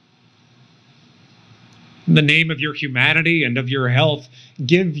 In the name of your humanity and of your health,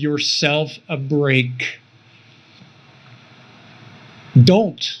 give yourself a break.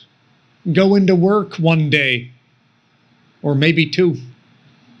 Don't go into work one day, or maybe two.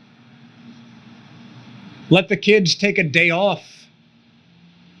 Let the kids take a day off.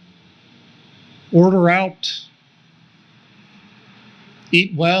 Order out.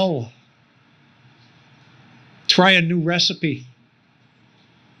 Eat well. Try a new recipe.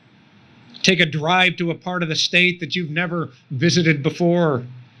 Take a drive to a part of the state that you've never visited before.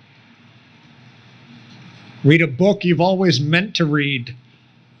 Read a book you've always meant to read.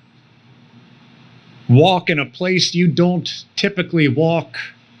 Walk in a place you don't typically walk.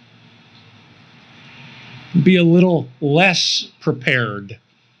 Be a little less prepared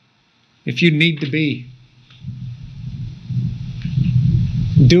if you need to be.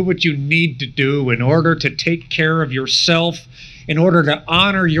 Do what you need to do in order to take care of yourself, in order to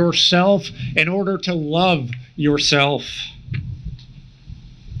honor yourself, in order to love yourself.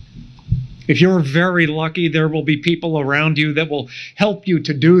 If you're very lucky, there will be people around you that will help you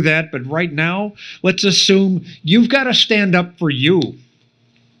to do that. But right now, let's assume you've got to stand up for you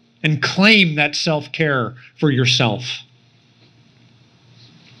and claim that self-care for yourself,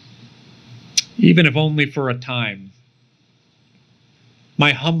 even if only for a time.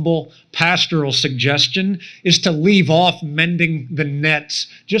 My humble pastoral suggestion is to leave off mending the nets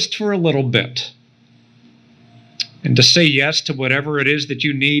just for a little bit and to say yes to whatever it is that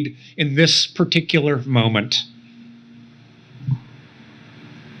you need in this particular moment.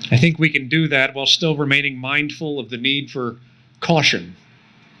 I think we can do that while still remaining mindful of the need for caution.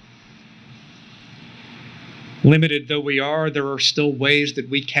 Limited though we are, there are still ways that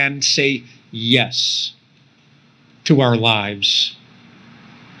we can say yes to our lives.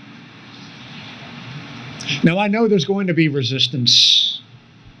 Now, I know there's going to be resistance.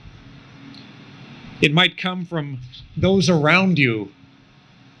 It might come from those around you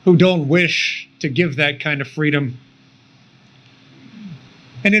who don't wish to give that kind of freedom.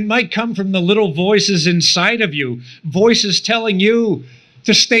 And it might come from the little voices inside of you, voices telling you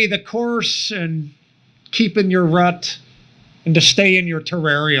to stay the course and keep in your rut and to stay in your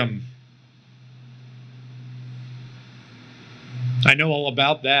terrarium. I know all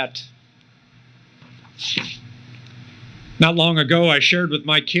about that. Not long ago, I shared with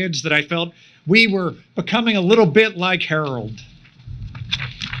my kids that I felt we were becoming a little bit like Harold.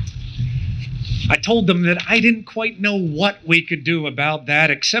 I told them that I didn't quite know what we could do about that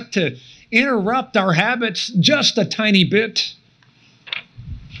except to interrupt our habits just a tiny bit.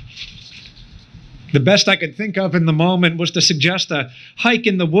 The best I could think of in the moment was to suggest a hike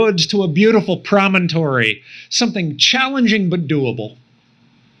in the woods to a beautiful promontory, something challenging but doable.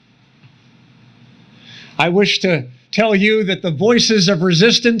 I wish to tell you that the voices of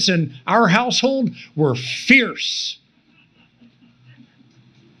resistance in our household were fierce.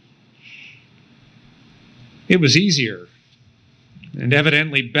 It was easier and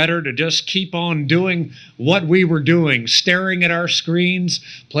evidently better to just keep on doing what we were doing, staring at our screens,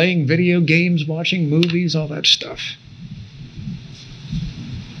 playing video games, watching movies, all that stuff.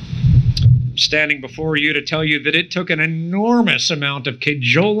 I'm standing before you to tell you that it took an enormous amount of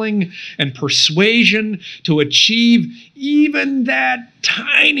cajoling and persuasion to achieve even that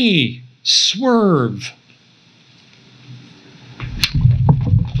tiny swerve.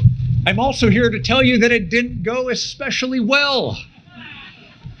 I'm also here to tell you that it didn't go especially well.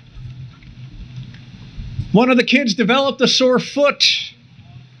 One of the kids developed a sore foot.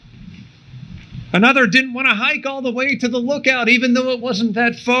 Another didn't want to hike all the way to the lookout, even though it wasn't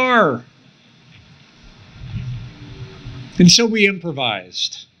that far. And so we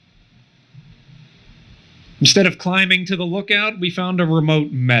improvised. Instead of climbing to the lookout, we found a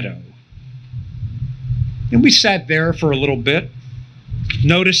remote meadow. And we sat there for a little bit,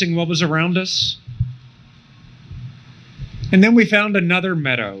 noticing what was around us. And then we found another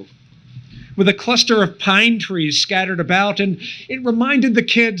meadow with a cluster of pine trees scattered about, and it reminded the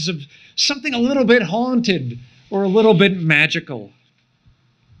kids of something a little bit haunted or a little bit magical.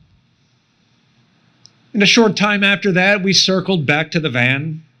 And a short time after that, we circled back to the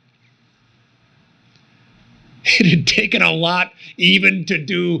van. It had taken a lot even to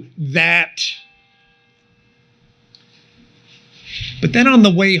do that. But then on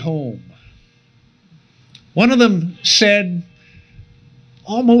the way home, one of them said,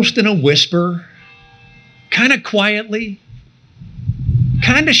 almost in a whisper, kind of quietly,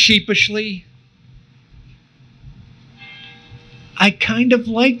 kind of sheepishly, I kind of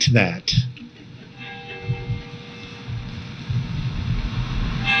liked that.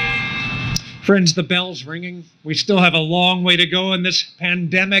 Friends, the bell's ringing. We still have a long way to go in this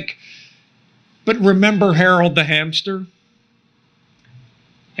pandemic. But remember Harold the hamster?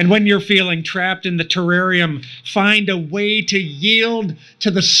 And when you're feeling trapped in the terrarium, find a way to yield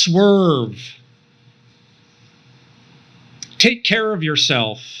to the swerve. Take care of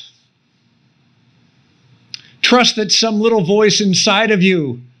yourself. Trust that some little voice inside of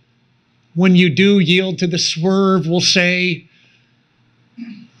you, when you do yield to the swerve, will say,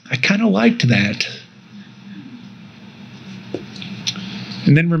 I kind of liked that.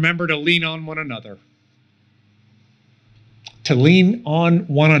 And then remember to lean on one another. To lean on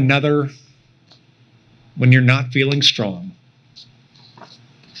one another when you're not feeling strong.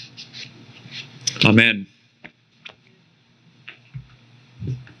 Amen.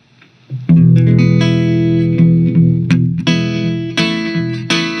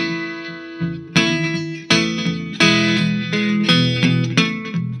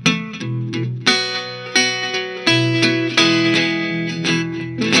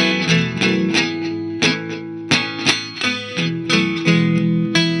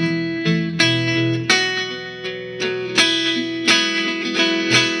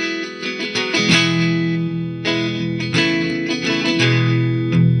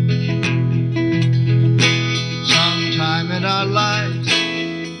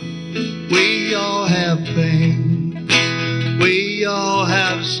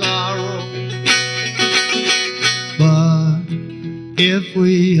 If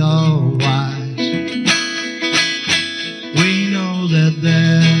we are wise, we know that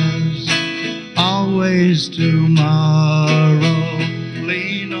there's always tomorrow.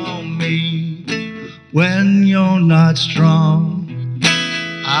 Lean on me when you're not strong.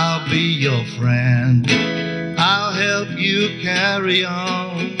 I'll be your friend. I'll help you carry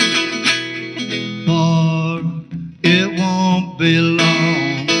on. For it won't be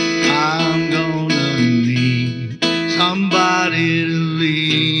long. I'm gonna need somebody to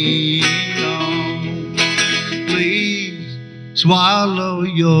lean on. Please swallow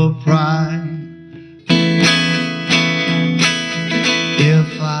your pride.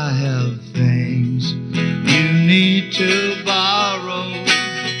 If I have things you need to borrow,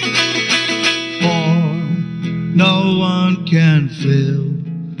 for no one can fill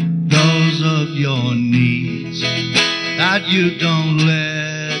those of your needs that you don't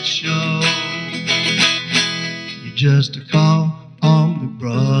let show. Just a call on me,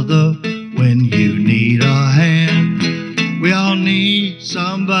 brother, when you need a hand. We all need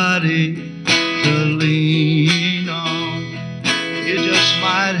somebody to lean on. You just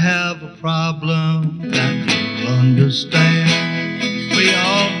might have a problem that you understand. We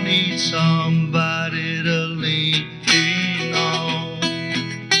all need somebody to lean on.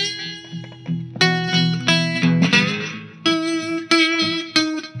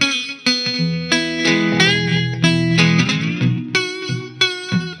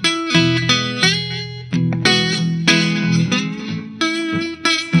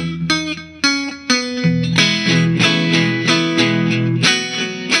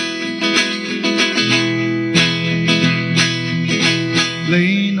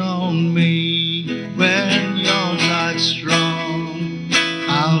 Lean on me when you're not strong.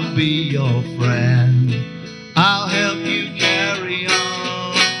 I'll be your friend. I'll help you carry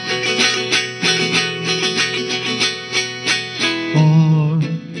on. For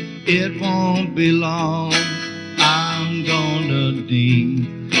it won't be long. I'm gonna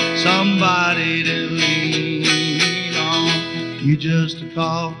need somebody to lean on. You just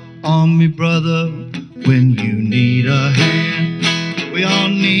call on me, brother, when you need a hand. We all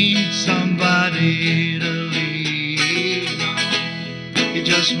need somebody to lean on. You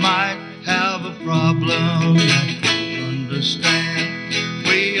just might have a problem that understand.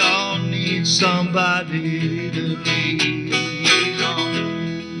 We all need somebody to lean on.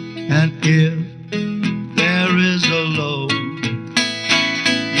 And if there is a load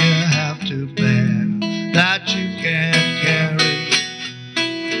you have to bear that you can't carry,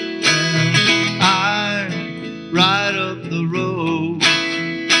 well, I'm right up the road.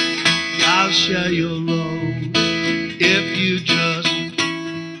 I'll share your load if you just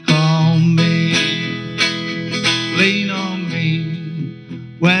call me. Lean on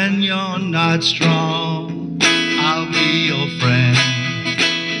me when you're not strong. I'll be your friend.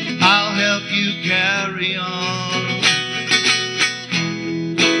 I'll help you carry on.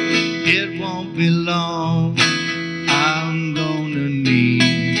 It won't be long. I'm gonna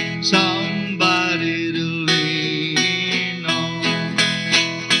need somebody to lean on.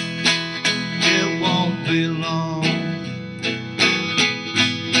 It won't be long.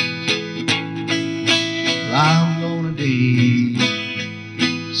 I'm gonna need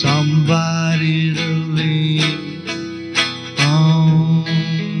somebody to lean on.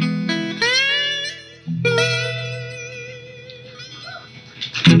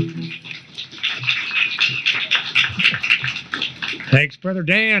 Thanks, Brother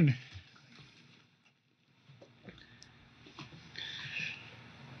Dan.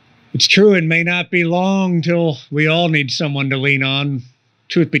 It's true, it may not be long till we all need someone to lean on.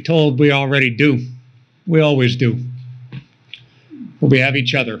 Truth be told, we already do. We always do. But we have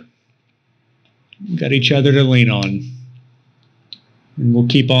each other. We've got each other to lean on. And we'll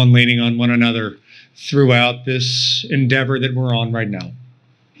keep on leaning on one another throughout this endeavor that we're on right now.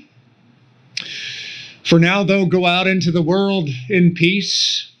 For now, though, go out into the world in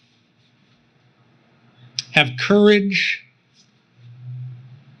peace. Have courage.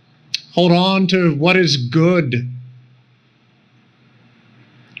 Hold on to what is good.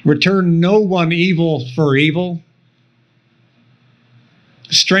 Return no one evil for evil.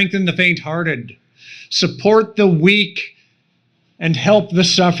 Strengthen the faint-hearted. Support the weak and help the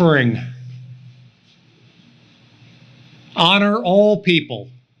suffering. Honor all people.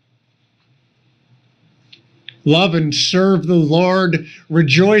 Love and serve the Lord,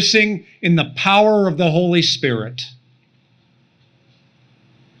 rejoicing in the power of the Holy Spirit.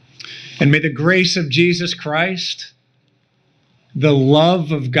 And may the grace of Jesus Christ, the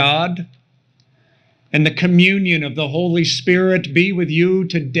love of God, and the communion of the Holy Spirit be with you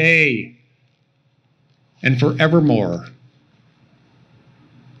today and forevermore.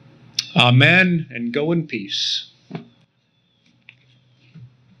 Amen, and go in peace.